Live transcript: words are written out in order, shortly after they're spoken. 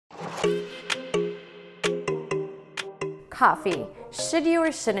Coffee. Should you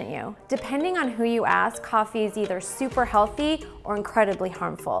or shouldn't you? Depending on who you ask, coffee is either super healthy or incredibly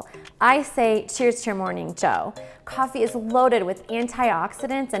harmful. I say cheers to your morning, Joe. Coffee is loaded with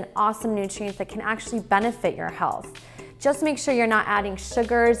antioxidants and awesome nutrients that can actually benefit your health. Just make sure you're not adding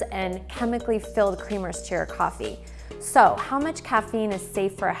sugars and chemically filled creamers to your coffee. So, how much caffeine is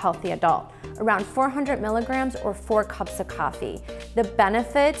safe for a healthy adult? Around 400 milligrams or 4 cups of coffee. The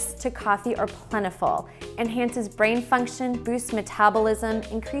benefits to coffee are plentiful. Enhances brain function, boosts metabolism,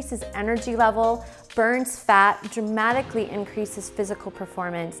 increases energy level, burns fat, dramatically increases physical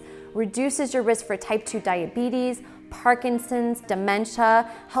performance, reduces your risk for type 2 diabetes, Parkinson's, dementia,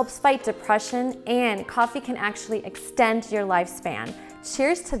 helps fight depression, and coffee can actually extend your lifespan.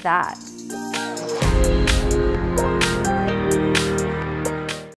 Cheers to that.